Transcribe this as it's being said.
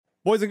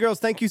Boys and girls,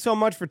 thank you so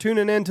much for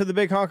tuning in to the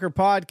Big Honker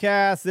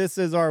Podcast. This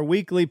is our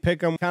weekly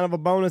pick'em, kind of a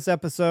bonus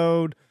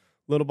episode,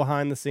 little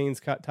behind the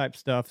scenes cut type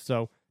stuff.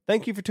 So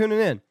thank you for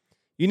tuning in.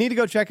 You need to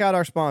go check out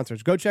our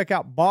sponsors. Go check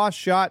out Boss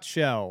Shot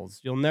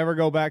Shells. You'll never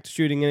go back to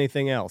shooting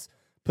anything else.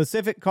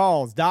 Pacific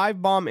Calls, Dive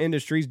Bomb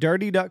Industries,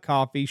 Dirty Duck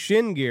Coffee,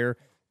 Shin Gear,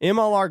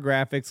 MLR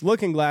Graphics,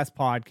 Looking Glass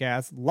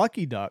Podcast,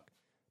 Lucky Duck,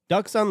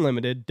 Ducks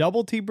Unlimited,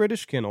 Double T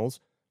British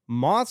Kennels,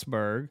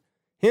 Mossberg,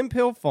 Hemp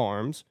Hill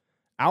Farms,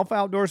 Alpha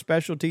Outdoor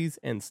Specialties,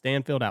 and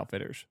Stanfield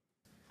Outfitters.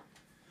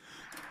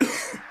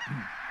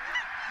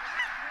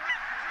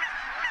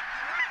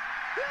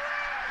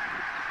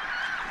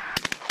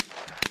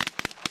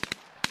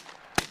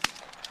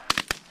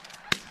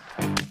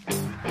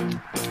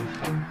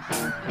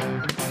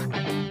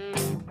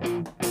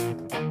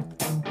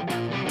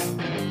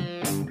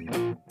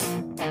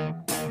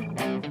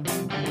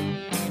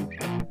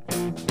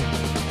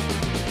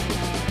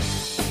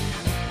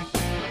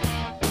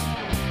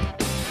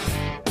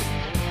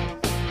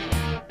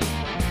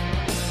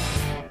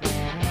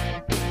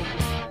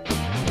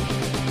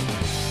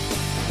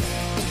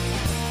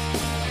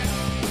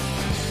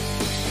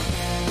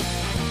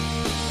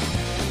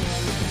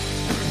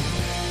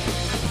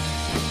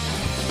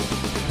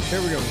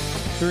 Here we go.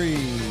 3,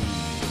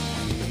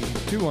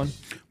 2, 1.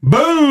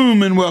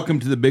 Boom! And welcome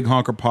to the Big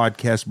Honker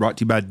Podcast, brought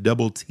to you by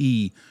Double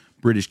T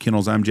British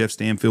Kennels. I'm Jeff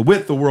Stanfield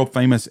with the world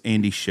famous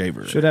Andy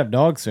Shaver. Should have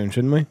dogs soon,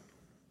 shouldn't we?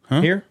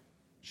 Huh? Here?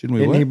 Shouldn't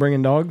we? Isn't what? he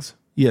bringing dogs?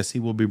 Yes,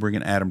 he will be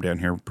bringing Adam down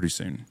here pretty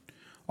soon.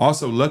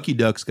 Also, Lucky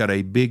Duck's got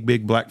a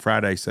big Black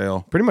Friday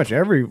sale. Pretty much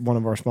every one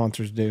of our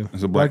sponsors do.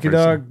 It's a Black Lucky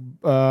Friday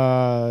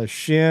Duck,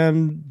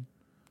 Shin,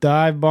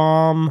 Dive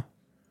Bomb.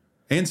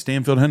 And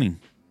Stanfield Hunting.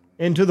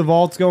 Into the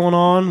Vaults going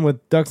on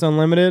with Ducks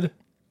Unlimited.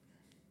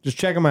 Just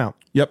check them out.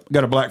 Yep,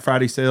 got a Black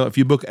Friday sale. If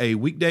you book a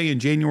weekday in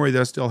January,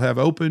 they'll still have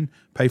open.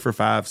 Pay for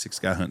 5, 6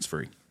 guy hunts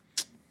free.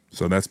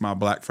 So that's my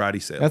Black Friday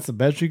sale. That's the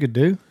best you could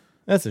do?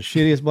 That's the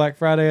shittiest Black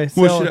Friday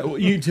sale.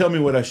 You tell me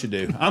what I should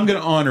do. I'm going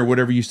to honor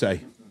whatever you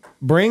say.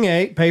 Bring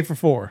 8, pay for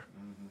 4.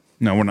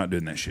 No, we're not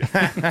doing that shit.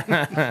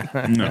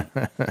 No.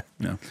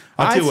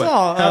 I'll tell you what.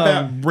 saw,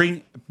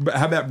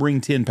 How about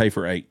bring 10, pay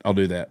for 8? I'll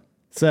do that.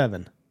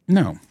 7.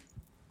 No.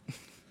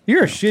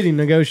 You're a shitty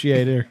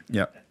negotiator.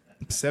 Yep.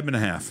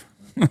 7.5.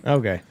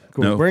 Okay,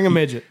 cool. No. Bring a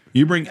midget.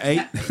 You bring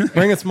 8.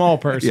 Bring a small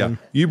person.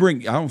 Yeah. You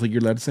bring. I don't think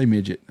you're allowed to say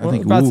midget. I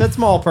think. If I ooh. said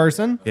small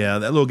person. Yeah,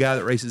 that little guy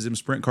that races them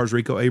sprint cars,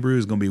 Rico Abreu,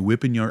 is going to be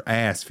whipping your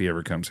ass if he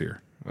ever comes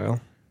here.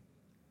 Well,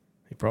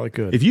 he probably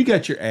could. If you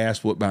got your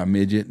ass whooped by a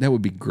midget, that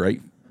would be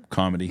great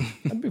comedy.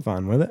 I'd be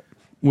fine with it.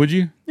 Would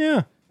you?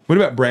 Yeah. What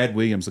about Brad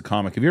Williams, the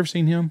comic? Have you ever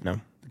seen him?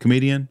 No. The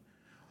comedian?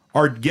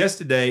 Our guest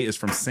today is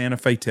from Santa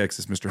Fe,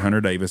 Texas, Mr. Hunter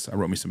Davis. I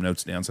wrote me some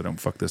notes down so I don't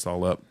fuck this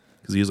all up,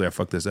 because usually I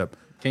fuck this up.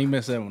 Can't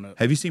mess that one up.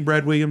 Have you seen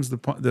Brad Williams,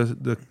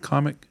 the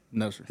comic?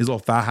 No, sir. His little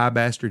thigh-high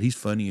bastard. He's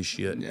funny as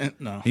shit.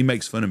 No. He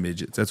makes fun of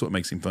midgets. That's what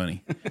makes him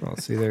funny. Well,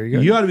 see, there you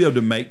go. You ought to be able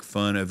to make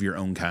fun of your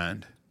own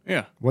kind.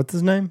 Yeah. What's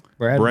his name?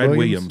 Brad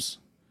Williams.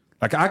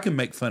 Like, I can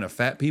make fun of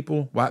fat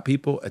people, white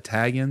people,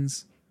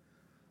 Italians,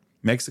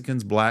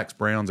 Mexicans, blacks,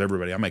 browns,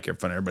 everybody. I make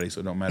fun of everybody,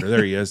 so it don't matter.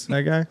 There he is.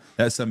 That guy?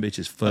 That sumbitch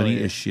is funny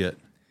yeah. as shit.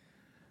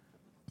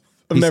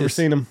 I've never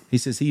seen him. He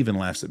says he even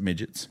laughs at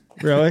midgets.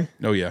 Really?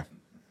 Oh, yeah.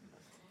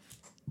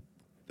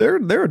 They're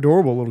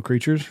adorable little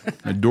creatures.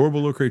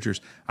 Adorable little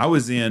creatures. I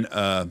was in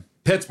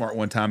PetSmart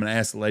one time, and I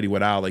asked the lady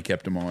what aisle they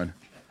kept them on.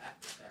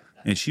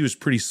 And she was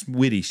pretty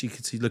witty. She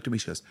looked at me,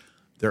 she goes,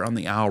 "They're on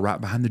the aisle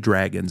right behind the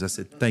dragons." I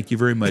said, "Thank you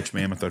very much,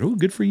 ma'am." I thought, oh,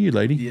 good for you,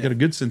 lady. You got a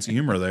good sense of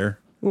humor there.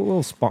 A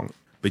little spunk.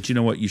 But you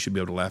know what? You should be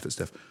able to laugh at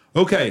stuff.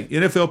 Okay,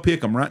 NFL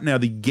Pick'em right now.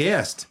 The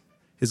guest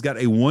has got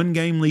a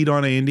 1-game lead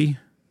on Andy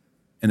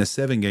and a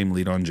 7-game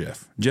lead on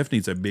Jeff. Jeff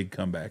needs a big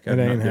comeback. I've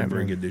not been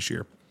very good this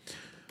year.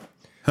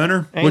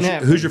 Hunter,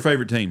 who's your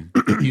favorite team?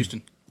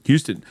 Houston.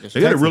 Houston.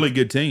 They got a really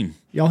good team.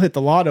 Y'all hit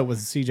the lotto with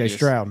C.J. Yes.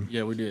 Stroud.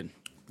 Yeah, we did.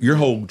 Your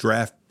whole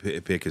draft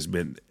pick has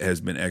been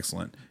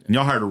excellent, and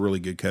y'all hired a really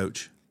good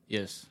coach.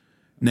 Yes.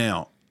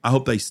 Now, I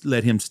hope they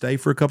let him stay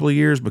for a couple of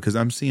years, because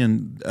I'm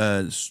seeing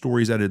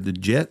stories out of the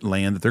Jet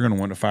land that they're going to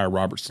want to fire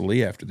Robert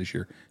Saleh after this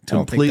year.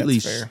 Completely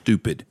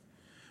stupid.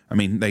 I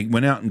mean, they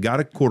went out and got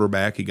a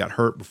quarterback. He got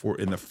hurt before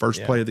in the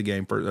first play of the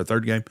game, the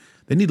third game.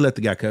 They need to let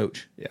the guy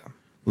coach. Yeah.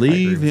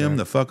 Leave him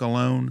the fuck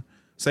alone.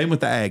 Same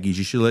with the Aggies.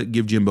 You should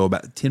give Jimbo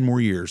about 10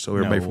 more years, so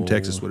everybody from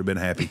Texas would have been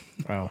happy.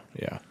 Oh,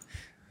 yeah.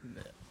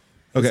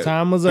 Okay. His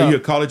time was Are up. you a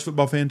college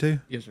football fan too?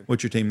 Yes, sir.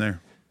 What's your team there?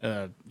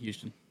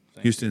 Houston.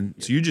 Houston.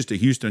 So you're just a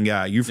Houston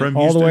guy. You from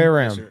All Houston? the way Yes,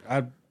 around. sir.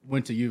 I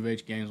went to U of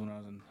H games when I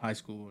was in high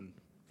school and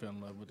fell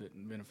in love with it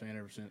and been a fan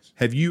ever since.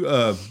 Have you?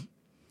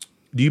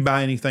 Do you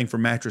buy anything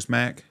from Mattress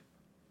Mac?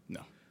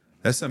 No.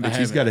 That's something.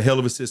 He's got a hell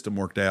of a system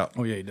worked out.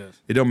 Oh, yeah, he does.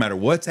 It don't matter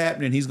what's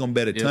happening. He's going to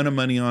bet a ton of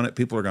money on it.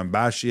 People are going to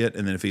buy shit,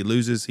 and then if he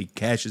loses, he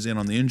cashes in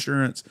on the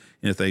insurance.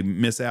 And if they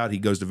miss out, he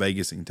goes to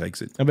Vegas and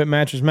takes it. I bet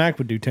Mattress Mac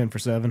would do 10 for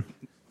 7.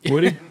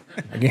 Would he?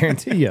 I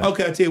guarantee you.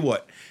 Okay, I'll tell you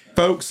what.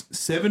 Folks,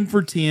 7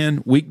 for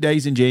 10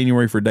 weekdays in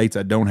January for dates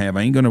I don't have.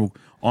 I ain't going to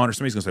honor.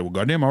 Somebody's going to say, well,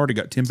 goddamn, I already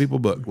got 10 people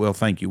booked. Well,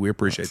 thank you. We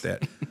appreciate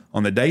that.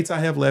 On the dates I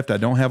have left, I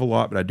don't have a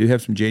lot, but I do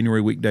have some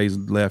January weekdays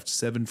left.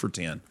 7 for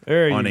 10.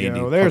 There you on go.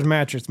 Andy. There's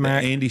Mattress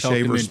Mac. Andy Talk him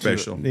Shaver into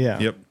special. it. Yeah.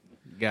 Yep.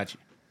 Got you.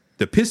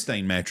 The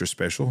Pistain mattress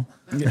special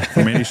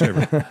from Andy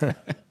Shaver.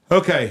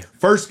 Okay,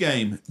 first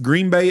game,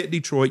 Green Bay at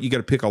Detroit. You got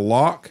to pick a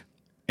lock,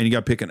 and you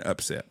got to pick an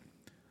upset.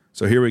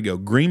 So here we go.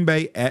 Green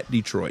Bay at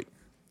Detroit.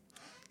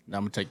 Now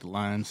I'm going to take the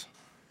Lions.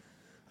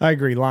 I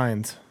agree.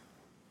 Lions.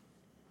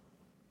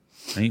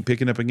 I ain't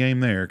picking up a game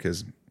there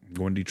because I'm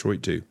going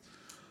Detroit too.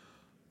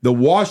 The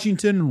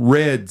Washington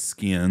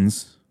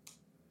Redskins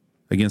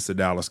against the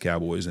Dallas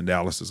Cowboys, and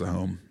Dallas is a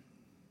home.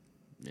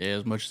 Yeah,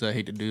 as much as I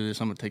hate to do this,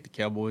 I'm going to take the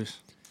Cowboys.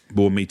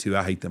 Boy, me too.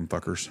 I hate them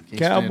fuckers. Can't stand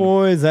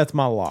Cowboys, that's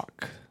my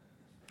lock.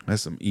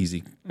 That's some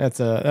easy. That's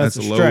a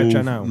stretch,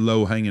 I know.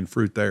 Low hanging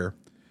fruit there.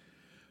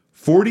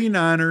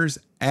 49ers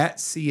at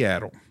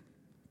Seattle.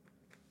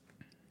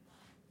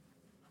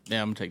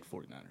 Yeah, I'm going to take the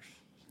 49ers.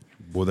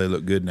 Boy, they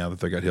look good now that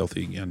they got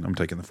healthy again. I'm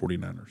taking the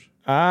 49ers.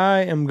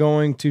 I am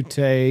going to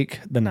take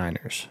the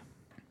Niners.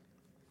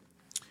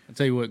 I'll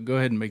tell you what, go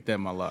ahead and make that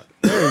my lock.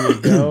 There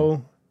you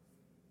go.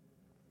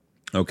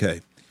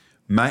 Okay.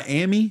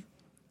 Miami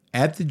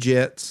at the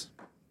Jets.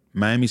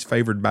 Miami's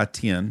favored by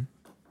 10.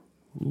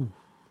 Ooh.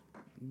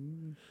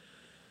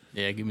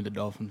 Yeah, give me the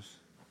Dolphins.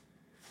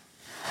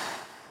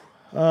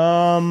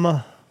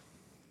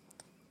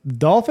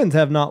 Dolphins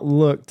have not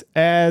looked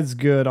as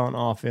good on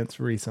offense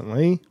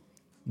recently.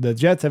 The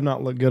Jets have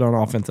not looked good on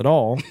offense at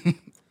all.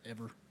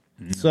 Ever.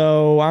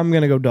 So I'm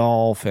going to go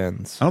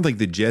Dolphins. I don't think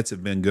the Jets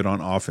have been good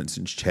on offense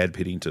since Chad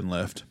Pennington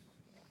left.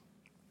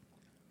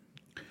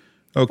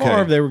 Okay.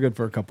 Or they were good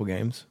for a couple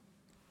games.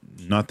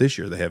 Not this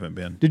year. They haven't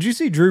been. Did you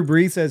see Drew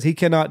Brees says he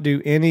cannot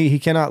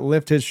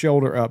lift his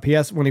shoulder up.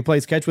 When he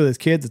plays catch with his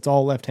kids, it's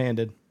all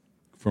left-handed.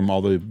 From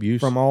all the abuse?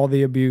 From all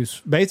the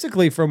abuse.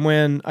 Basically from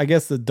when, I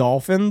guess, the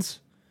Dolphins,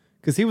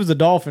 because he was a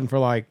Dolphin for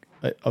like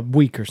a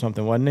week or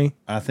something, wasn't he?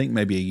 I think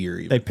maybe a year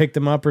even. They picked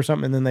him up or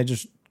something, and then they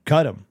just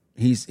cut him.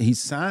 He's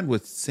signed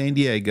with San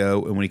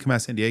Diego, and when he came out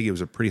of San Diego, he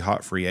was a pretty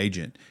hot free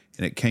agent.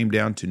 And it came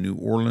down to New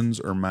Orleans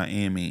or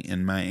Miami,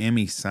 and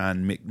Miami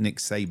signed Nick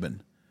Saban.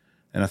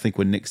 And I think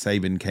when Nick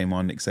Saban came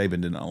on, Nick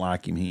Saban didn't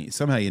like him. He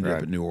ended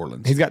up at New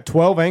Orleans. He's got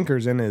 12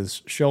 anchors in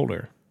his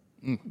shoulder.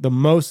 The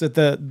most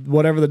that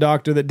whatever the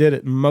doctor that did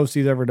it, most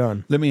he's ever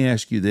done. Let me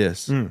ask you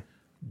this.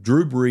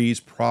 Drew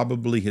Brees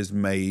probably has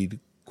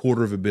made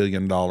 $250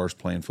 million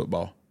playing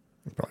football.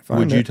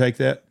 Would you take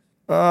that?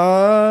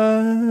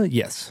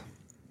 Yes.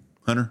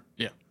 Hunter?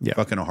 Yeah.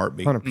 Fucking a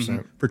heartbeat.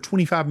 100%. For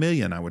 $25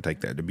 million, I would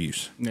take that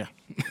abuse. Yeah.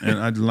 And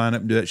I'd line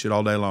up and do that shit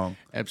all day long.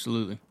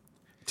 Absolutely.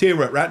 Tell you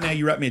what, right now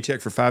you write me a check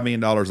for $5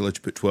 million. I'll let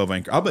you put 12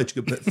 anchors. I'll bet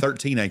you could put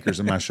 13 anchors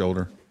in my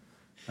shoulder.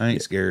 I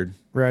ain't scared.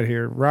 Right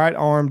here. Right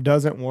arm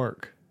doesn't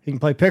work. He can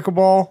play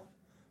pickleball,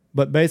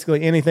 but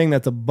basically anything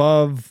that's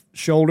above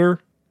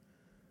shoulder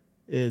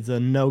is a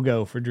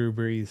no-go for Drew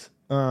Brees.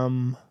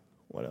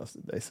 What else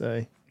did they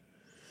say?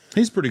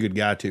 He's a pretty good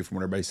guy, too, from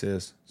what everybody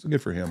says. So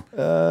good for him.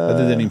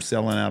 Other than him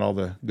selling out all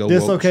the gold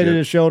Dislocated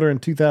his shoulder in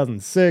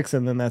 2006,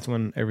 and then that's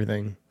when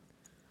everything...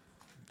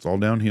 It's all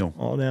downhill.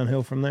 All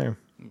downhill from there.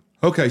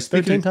 Okay,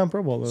 13-time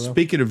Pro Bowler, though.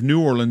 Speaking of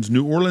New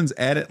Orleans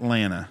at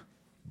Atlanta.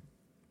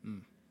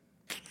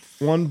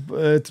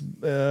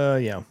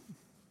 Yeah.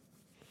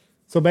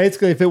 So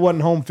basically, if it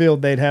wasn't home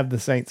field, they'd have the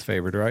Saints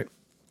favored, right?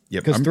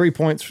 Yep. Because 3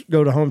 points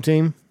go to home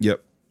team.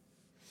 Yep.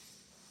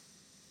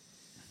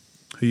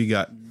 Who you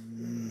got?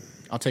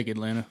 I'll take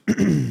Atlanta.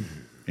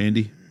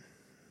 Andy?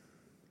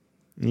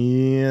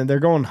 Yeah, they're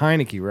going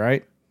Heineke,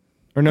 right?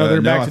 Or no,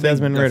 they're back to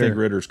Desmond Ridder. I think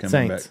Ritter's coming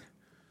Saints. back.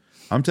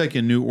 I'm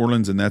taking New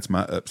Orleans, and that's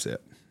my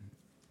upset.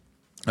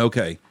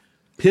 Okay.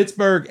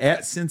 Pittsburgh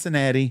at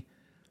Cincinnati.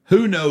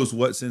 Who knows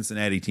what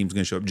Cincinnati team's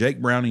going to show up? Jake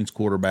Browning's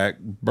quarterback.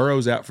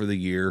 Burrow's out for the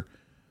year.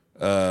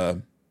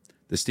 The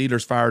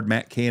Steelers fired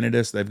Matt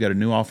Canada, so they've got a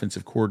new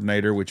offensive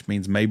coordinator, which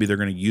means maybe they're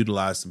going to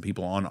utilize some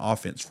people on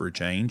offense for a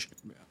change.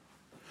 Yeah.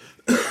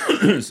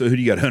 So who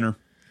do you got, Hunter?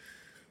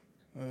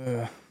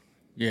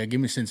 Yeah,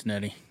 give me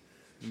Cincinnati.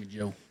 Give me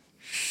Joe.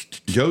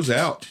 Joe's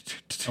out.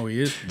 Oh,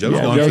 he is? Joe's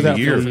gone for the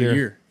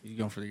year. He's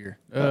going for the year.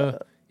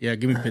 Yeah,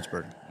 give me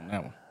Pittsburgh on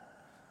that one.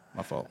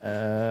 My fault.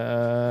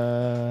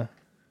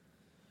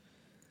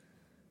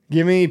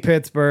 Give me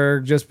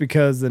Pittsburgh just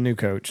because the new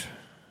coach.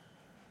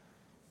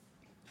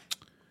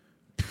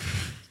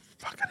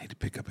 Fuck, I need to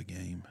pick up a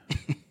game.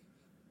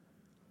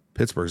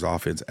 Pittsburgh's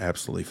offense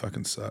absolutely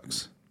fucking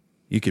sucks.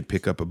 You could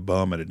pick up a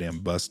bum at a damn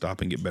bus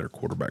stop and get better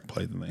quarterback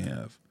play than they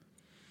have.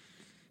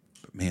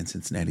 But man,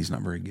 Cincinnati's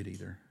not very good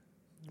either.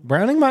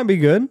 Browning might be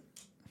good.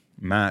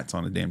 Might's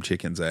on a damn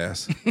chicken's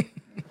ass.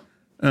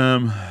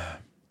 I'm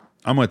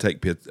gonna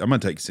take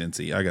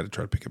Cincy. I got to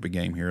try to pick up a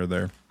game here or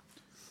there.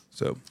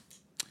 So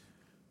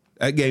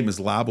that game is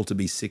liable to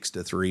be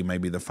 6-3,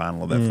 maybe the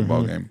final of that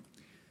football game.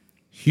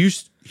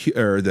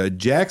 The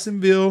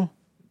Jacksonville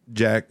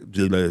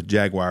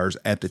Jaguars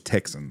at the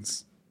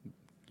Texans.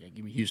 Yeah,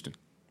 give me Houston.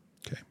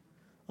 Okay.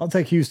 I'll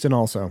take Houston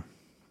also.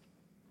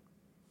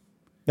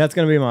 That's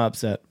going to be my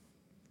upset.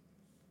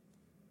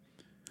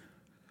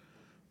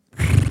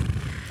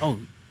 Oh,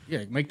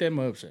 Yeah, make them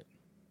upset.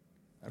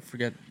 I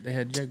forgot they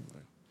had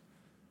Jacksonville.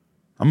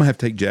 I'm gonna have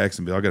to take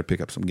Jacksonville. I got to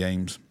pick up some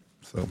games.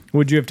 So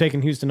Would you have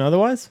taken Houston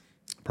otherwise?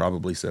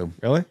 probably so.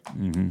 Really?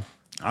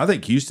 I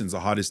think Houston's the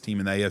hottest team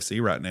in the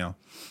AFC right now.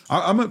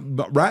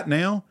 But right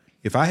now,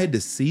 if I had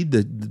to seed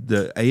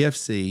the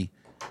AFC,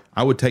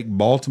 I would take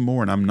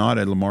Baltimore, and I'm not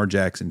a Lamar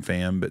Jackson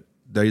fan, but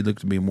they look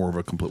to be more of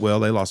a complete. Well,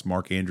 they lost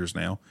Mark Andrews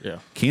now. Yeah.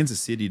 Kansas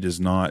City does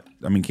not.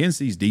 I mean, Kansas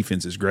City's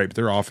defense is great, but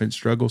their offense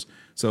struggles.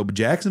 So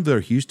Jacksonville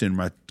or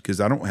Houston, because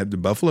I don't have the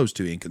Buffalo's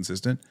too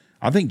inconsistent.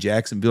 I think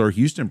Jacksonville or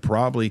Houston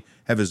probably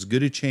have as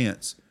good a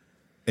chance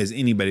as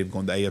anybody of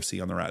going to the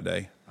AFC on the right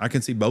day. I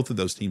can see both of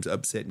those teams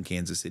upsetting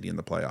Kansas City in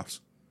the playoffs.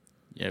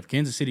 Yeah, if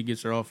Kansas City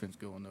gets their offense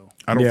going, though,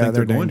 I don't think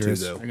they're going dangerous.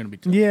 to, though. they're going to be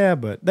tough. Yeah,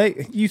 but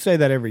you say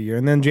that every year,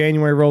 and then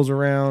January rolls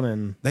around,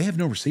 and They have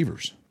no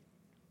receivers.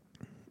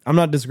 I'm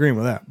not disagreeing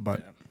with that,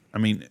 but I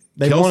mean,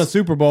 they won a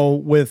Super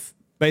Bowl with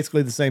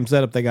basically the same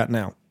setup they got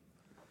now.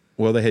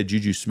 Well, they had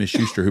Juju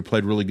Smith-Schuster, who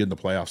played really good in the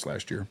playoffs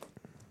last year.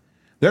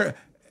 And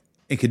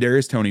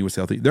Kadarius Toney was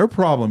healthy. Their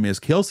problem is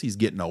Kelsey's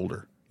getting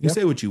older. You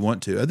say what you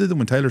want to. Other than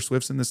when Taylor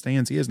Swift's in the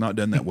stands, he has not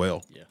done that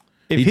well. Yeah.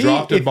 He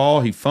dropped a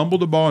ball. He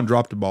fumbled the ball and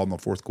dropped the ball in the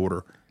fourth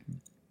quarter.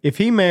 If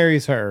he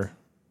marries her,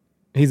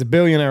 he's a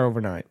billionaire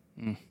overnight.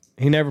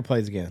 He never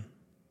plays again.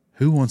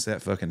 Who wants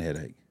that fucking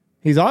headache?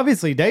 He's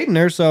obviously dating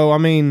her, so I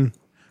mean,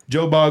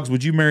 Joe Boggs,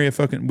 would you marry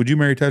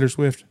Taylor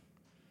Swift?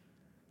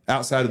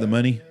 Outside of the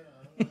money?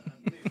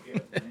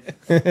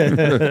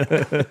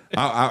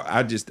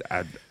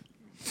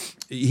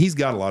 He's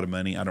got a lot of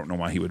money. I don't know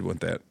why he would want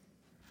that.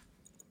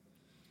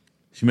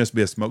 She must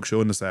be a smoke show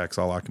in the sacks,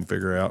 all I can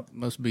figure out.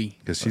 Must be.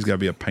 Because she's got to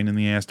be a pain in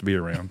the ass to be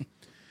around.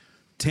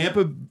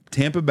 Tampa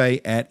Bay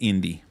at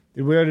Indy.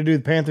 did we already do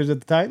the Panthers at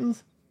the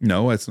Titans?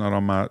 No, it's not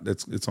on my.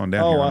 It's on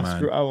down here on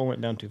mine. I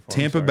went down too far.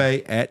 Tampa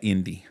Bay at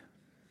Indy.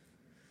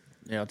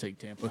 Yeah, I'll take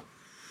Tampa.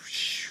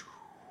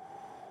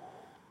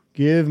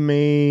 Give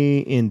me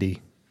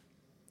Indy.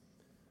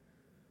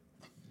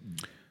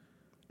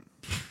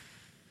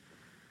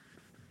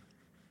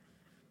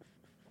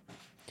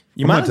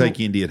 I'm going to take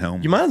Indy at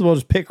home. You might as well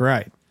just pick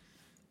right.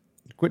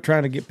 Quit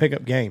trying to pick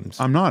up games.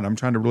 I'm not. I'm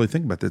trying to really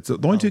think about this. The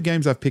only two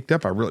games I've picked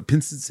up,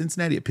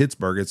 Cincinnati at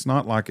Pittsburgh. It's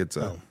not like it's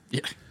at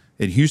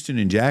Houston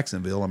and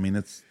Jacksonville. I mean,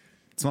 it's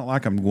not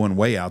like I'm going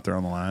way out there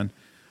on the line.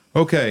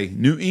 Okay,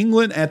 New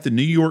England at the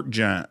New York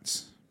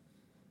Giants.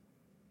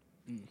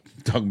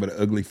 Talking about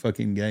an ugly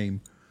fucking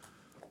game.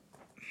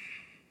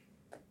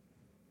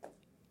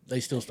 They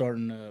still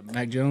starting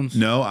Mac Jones?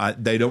 No,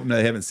 they don't know.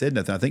 They haven't said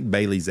nothing. I think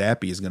Bailey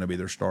Zappi is going to be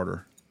their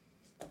starter.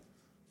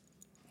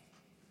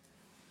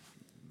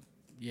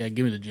 Yeah,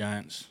 give me the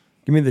Giants.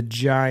 Give me the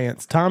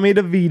Giants. Tommy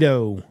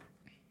DeVito.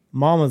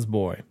 Mama's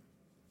boy.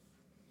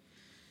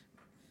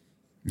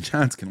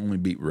 Giants can only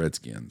beat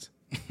Redskins.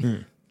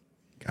 God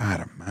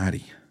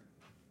almighty.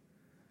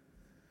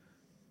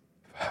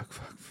 Fuck.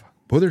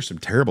 Boy, there's some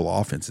terrible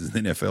offenses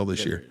in the NFL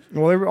this year.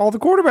 Well, all the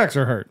quarterbacks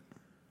are hurt.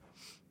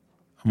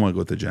 I'm going to go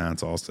with the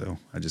Giants also.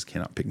 I just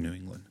cannot pick New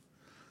England.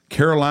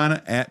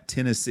 Carolina at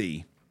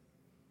Tennessee.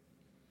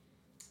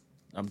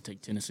 I'm going to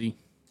take Tennessee.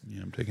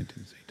 Yeah, I'm taking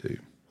Tennessee too.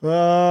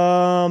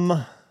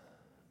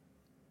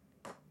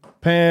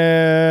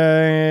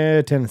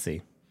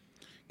 Tennessee.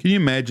 Can you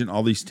imagine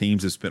all these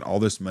teams that spent all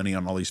this money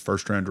on all these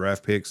first-round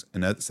draft picks,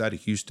 and outside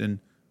of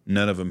Houston,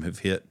 none of them have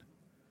hit?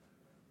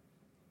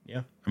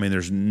 Yeah. I mean,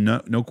 there's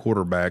no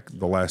quarterback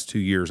the last 2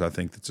 years, I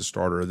think, that's a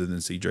starter other than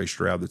C.J.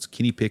 Stroud. That's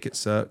Kenny Pickett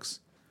sucks.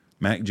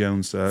 Mac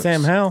Jones sucks.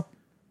 Sam Howell.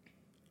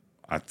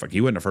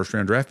 He wasn't a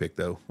first-round draft pick,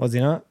 though. Was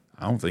he not?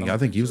 I don't think. I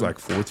think he was like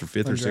fourth or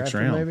fifth or sixth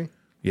round. Maybe.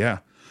 Yeah.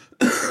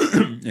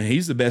 And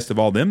he's the best of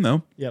all them,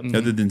 though. Yep.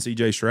 Other than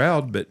C.J.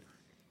 Stroud. But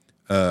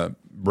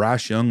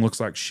Bryce Young looks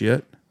like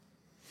shit.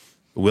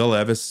 Will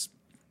Levis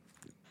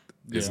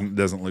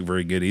doesn't look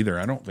very good either.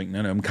 I don't think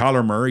none of them.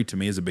 Kyler Murray, to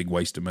me, is a big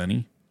waste of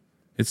money.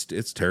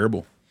 It's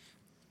terrible.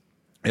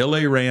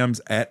 L.A. Rams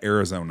at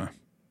Arizona.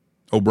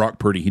 Oh, Brock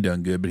Purdy, he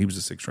done good, but he was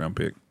a sixth-round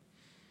pick.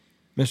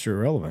 Mr.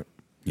 Irrelevant.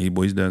 He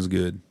does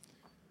good.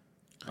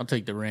 I'll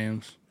take the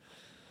Rams.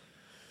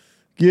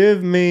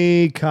 Give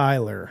me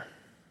Kyler.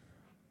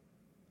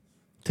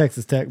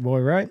 Texas Tech boy,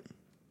 right?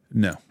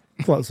 No.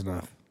 Close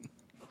enough.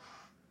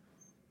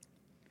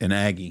 An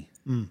Aggie.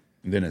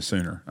 Then a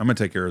Sooner. I'm going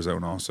to take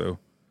Arizona also.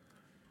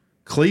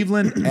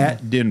 Cleveland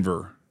at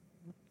Denver.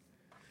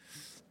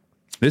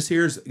 This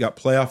here's got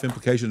playoff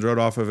implications right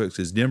off of it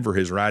because Denver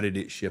has righted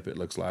its ship, it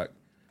looks like.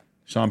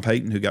 Sean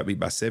Payton, who got beat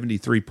by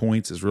 73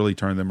 points, has really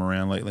turned them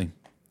around lately.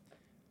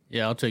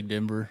 Yeah, I'll take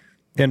Denver.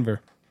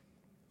 Denver.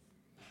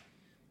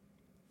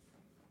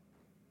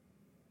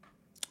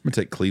 I'm going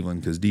to take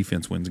Cleveland because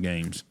defense wins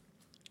games.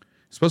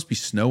 It's supposed to be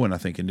snowing, I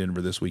think, in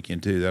Denver this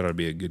weekend, too. That ought to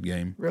be a good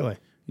game. Really?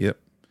 Yep.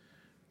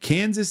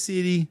 Kansas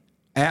City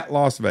at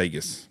Las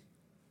Vegas.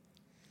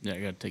 Yeah, I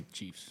got to take the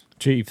Chiefs.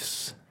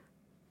 Chiefs.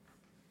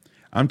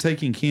 I'm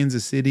taking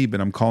Kansas City, but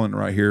I'm calling it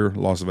right here.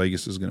 Las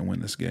Vegas is going to win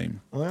this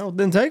game. Well,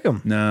 then take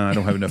them. No, I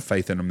don't have enough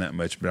faith in them that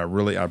much, but I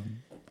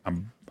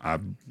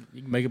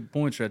You can make up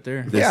points right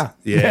there. Yeah,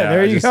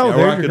 there you go.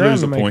 Or I could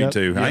lose a to make point up.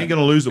 too. I ain't going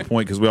to lose a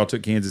point because we all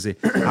took Kansas City.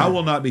 I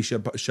will not be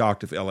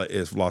shocked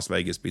if Las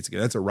Vegas beats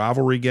again. That's a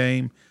rivalry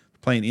game,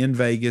 playing in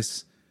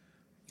Vegas.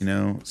 You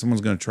know,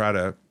 someone's going to try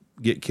to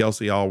get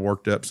Kelsey all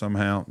worked up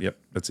somehow. Yep,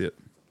 that's it.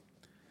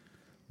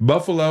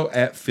 Buffalo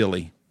at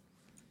Philly.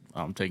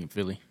 I'm taking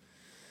Philly.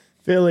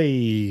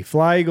 Philly,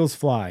 fly Eagles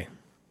fly.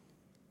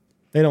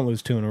 They don't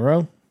lose 2 in a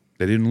row.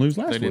 They didn't lose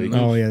last week. lose.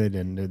 Oh yeah, they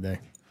didn't, did they?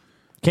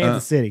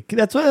 Kansas City.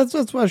 That's what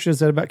I should have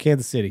said about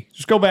Kansas City.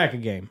 Just go back a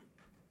game.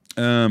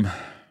 I'm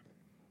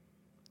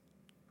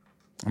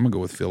gonna go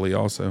with Philly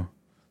also.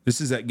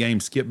 This is that game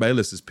Skip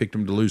Bayless has picked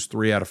them to lose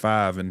 3 out of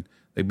 5, and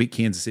they beat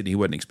Kansas City. He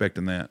wasn't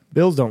expecting that.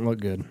 Bills don't look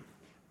good.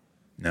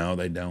 No,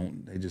 they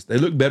don't. They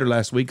look better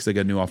last week because they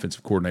got a new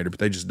offensive coordinator, but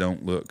they just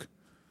don't look.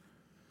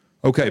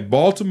 Okay,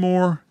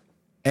 Baltimore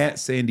at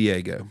San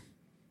Diego,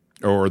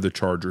 or the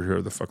Chargers,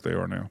 whoever the fuck they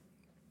are now.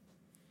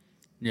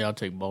 Yeah, I'll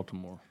take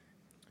Baltimore.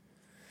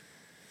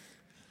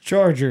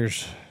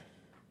 Chargers.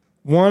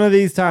 One of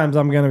these times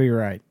I'm going to be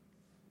right.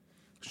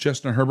 Is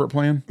Justin Herbert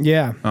playing?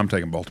 Yeah. I'm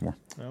taking Baltimore,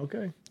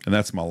 Okay. and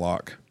that's my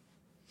lock.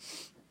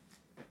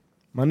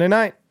 Monday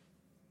night.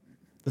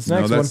 This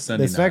next that's one.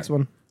 Sunday This night. next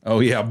one. Oh,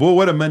 yeah. Boy,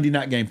 what a Monday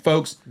night game.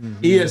 Folks,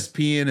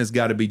 ESPN has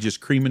got to be just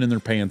creaming in their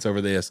pants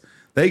over this.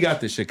 They got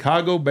the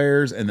Chicago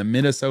Bears and the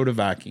Minnesota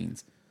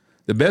Vikings.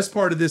 The best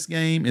part of this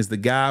game is the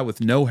guy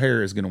with no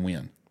hair is going to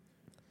win.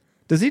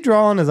 Does he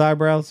draw on his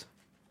eyebrows?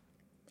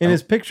 In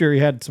his picture, he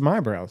had some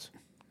eyebrows.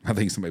 I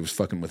think somebody was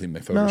fucking with him. They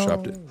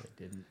photoshopped it.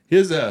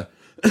 His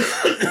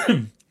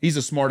he's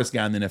the smartest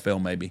guy in the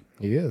NFL, maybe.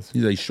 He is.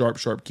 He's a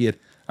sharp kid.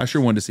 I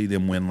sure wanted to see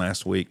them win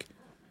last week.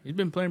 He's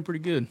been playing pretty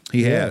good.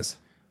 He has.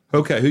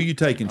 Okay, who you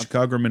taking,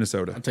 Chicago or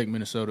Minnesota? I'll take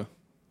Minnesota.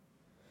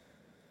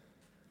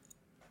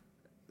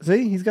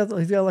 See, he's got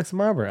like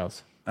some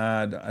eyebrows.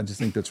 I just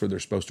think that's where they're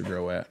supposed to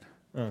grow at.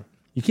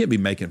 You can't be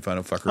making fun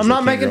of fuckers. I'm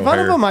not making fun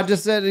of him. I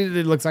just said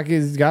it looks like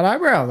he's got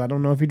eyebrows. I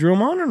don't know if he drew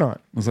them on or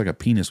not. Looks like a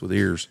penis with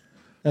ears.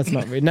 That's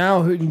not me.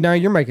 Now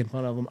you're making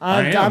fun of him.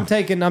 I'm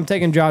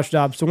taking Josh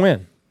Dobbs to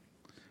win.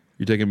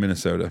 You're taking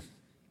Minnesota.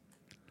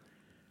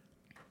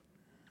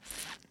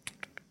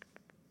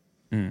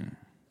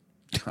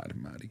 God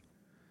almighty.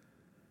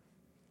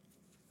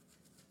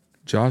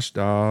 Josh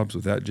Dobbs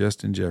without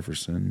Justin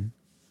Jefferson.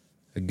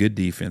 A good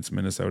defense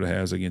Minnesota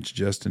has against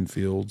Justin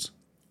Fields.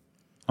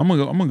 I'm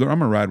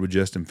gonna ride with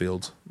Justin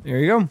Fields. There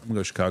you go. I'm gonna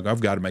go Chicago.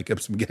 I've got to make up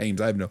some games.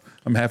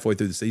 I'm halfway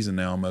through the season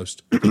now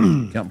almost.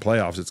 Counting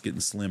playoffs, it's getting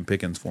slim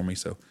pickings for me.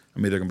 So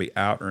I'm either gonna be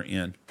out or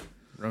in.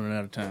 Running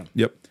out of time.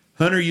 Yep.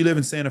 Hunter, you live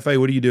in Santa Fe.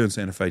 What do you do in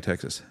Santa Fe,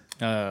 Texas?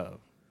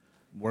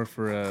 Work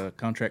for a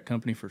contract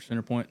company for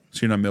Centerpoint. So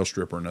you're not a male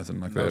stripper or nothing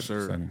like No, that?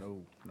 sir. So-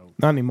 No.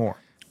 Not anymore.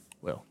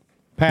 Well,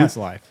 Past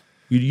life.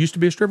 You used to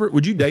be a stripper?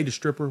 Would you date a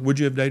stripper? Would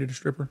you have dated a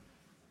stripper?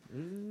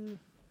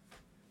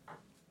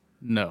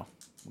 no.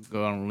 We'll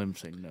go out on a limb and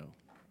say no.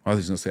 I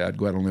was going to say I'd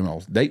go out on a limb. I'll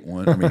date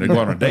one. I mean, I'd go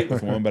out on a date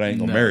with one, but I ain't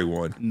going to marry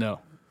one. No.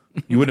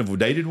 You wouldn't have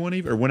dated one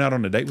even, or went out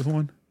on a date with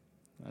one?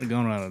 I'd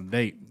gone on a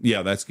date.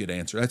 Yeah, that's a good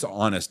answer. That's an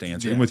honest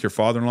answer. Yeah. And with your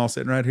father-in-law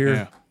sitting right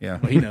here? Yeah.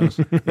 Well, he knows.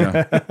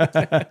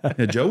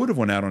 Yeah, Joe would have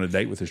went out on a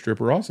date with a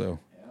stripper also.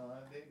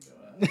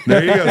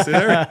 There you go. See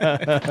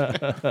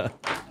there?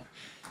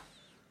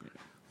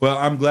 Well,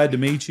 I'm glad to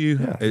meet you.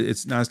 Yeah.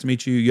 It's nice to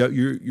meet you.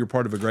 You're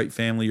part of a great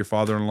family. Your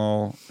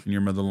father-in-law and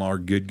your mother-in-law are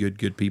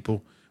good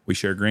people. We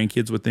share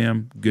grandkids with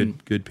them.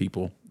 Good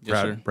people.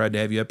 Yes, proud to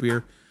have you up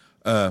here.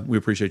 We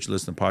appreciate you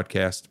listening to the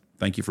podcast.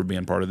 Thank you for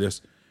being part of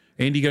this.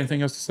 Andy, you got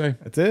anything else to say?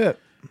 That's it.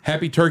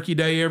 Happy Turkey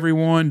Day,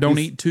 everyone. Don't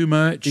eat too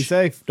much. Be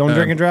safe. Don't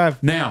drink and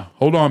drive. Now,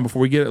 hold on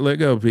before we let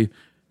go.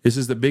 This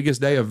is the biggest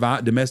day of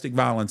domestic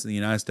violence in the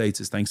United States.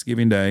 It's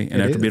Thanksgiving Day.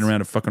 And after being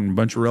around a fucking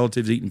bunch of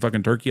relatives eating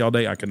fucking turkey all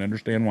day, I can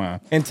understand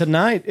why. And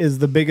tonight is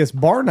the biggest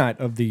bar night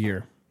of the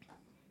year.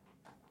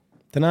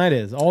 Tonight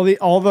is. All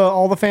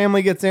the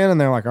family gets in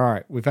and they're like, all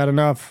right, we've had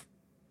enough.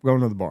 We're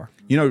going to the bar.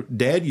 You know,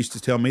 Dad used to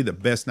tell me the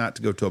best night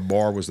to go to a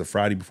bar was the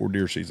Friday before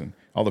deer season.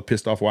 All the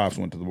pissed off wives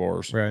went to the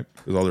bars. Right.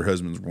 Because all their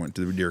husbands went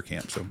to the deer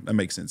camp. So that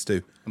makes sense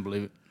too. I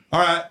believe it.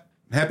 All right.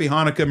 Happy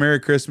Hanukkah. Merry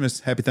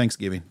Christmas. Happy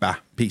Thanksgiving. Bye.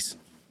 Peace.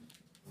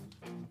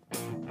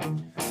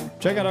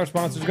 Check out our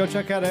sponsors. Go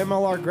check out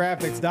MLR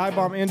Graphics, Dive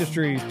Bomb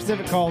Industries,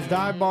 Pacific Calls,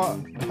 Dive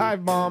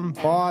Bomb,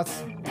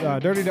 Boss,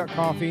 Dirty Duck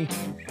Coffee,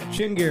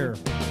 Shin Gear,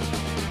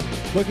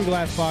 Looking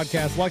Glass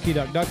Podcast, Lucky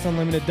Duck, Ducks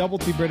Unlimited, Double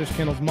T British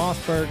Kennels,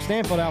 Mossberg,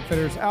 Stanfield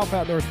Outfitters, Alpha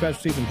Outdoor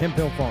Specialties, and Hemp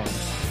Hill Farms.